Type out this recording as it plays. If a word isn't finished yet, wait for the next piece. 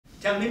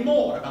Tell me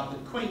more about the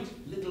quaint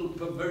little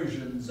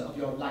perversions of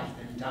your life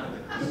and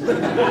time.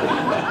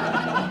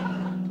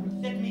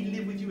 Let me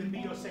live with you and be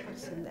your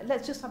secretary.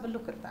 Let's just have a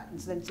look at that and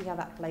then see how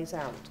that plays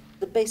out.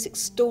 The basic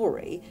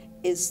story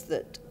is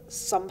that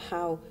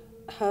somehow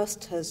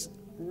Hearst has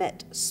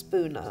met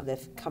Spooner. They're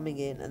coming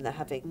in and they're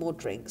having more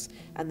drinks,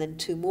 and then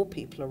two more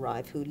people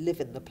arrive who live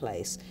in the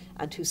place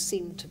and who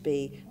seem to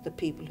be the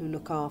people who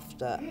look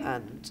after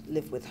and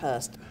live with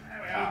Hearst.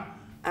 There we are.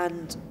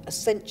 And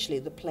essentially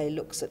the play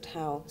looks at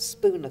how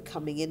Spooner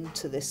coming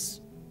into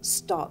this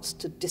starts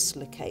to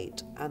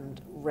dislocate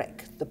and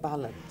wreck the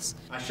balance.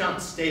 I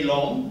shan't stay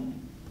long.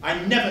 I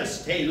never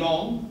stay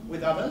long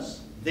with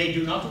others. They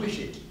do not wish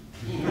it.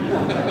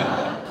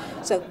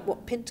 So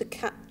what Pinter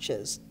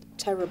captures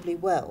terribly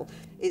well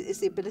is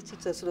the ability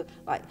to sort of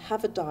like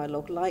have a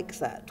dialogue like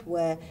that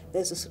where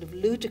there's a sort of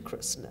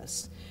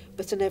ludicrousness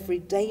but an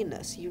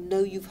everydayness. You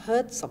know you've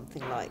heard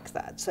something like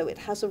that, so it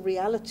has a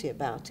reality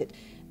about it,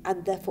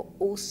 and therefore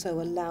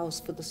also allows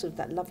for the sort of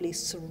that lovely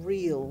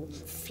surreal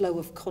flow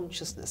of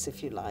consciousness,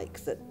 if you like,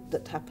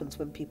 that happens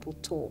when people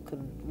talk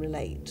and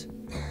relate.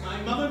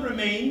 My mother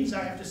remains,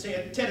 I have to say,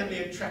 a terribly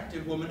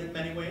attractive woman in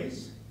many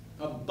ways.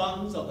 Her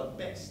buns are the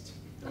best.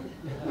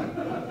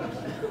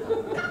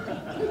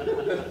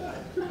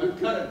 Her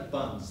currant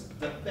buns,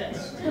 the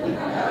best.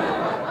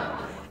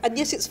 And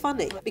yes, it's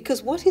funny,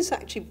 because what is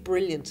actually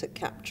brilliant at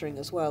capturing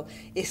as well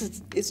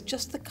is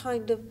just the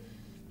kind of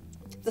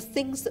the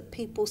things that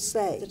people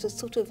say that are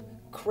sort of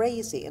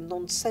crazy and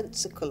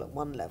nonsensical at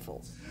one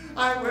level.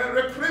 I wear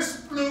a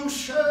crisp blue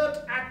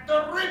shirt at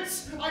the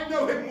Ritz. I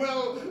know him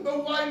well, the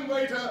wine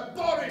waiter,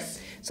 Boris.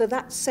 So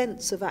that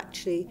sense of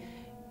actually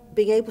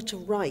being able to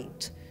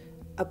write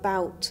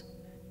about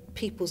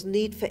people's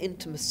need for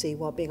intimacy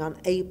while being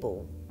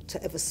unable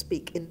to ever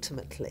speak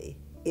intimately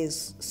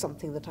is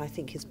something that I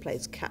think his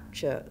plays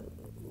capture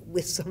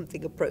with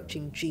something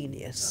approaching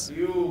genius.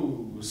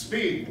 You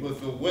speak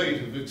with the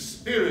weight of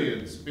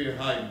experience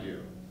behind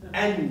you.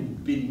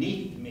 And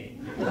beneath me.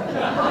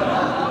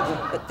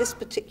 But this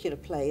particular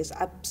play is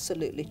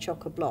absolutely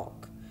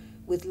chock-a-block,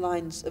 with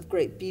lines of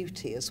great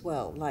beauty as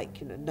well,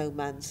 like, you know, no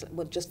man's,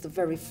 well, just the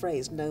very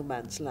phrase, no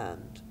man's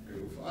land.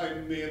 You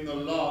find me in the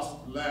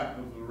last lap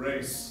of the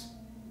race.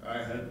 I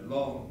had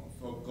long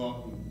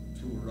forgotten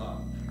to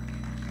run.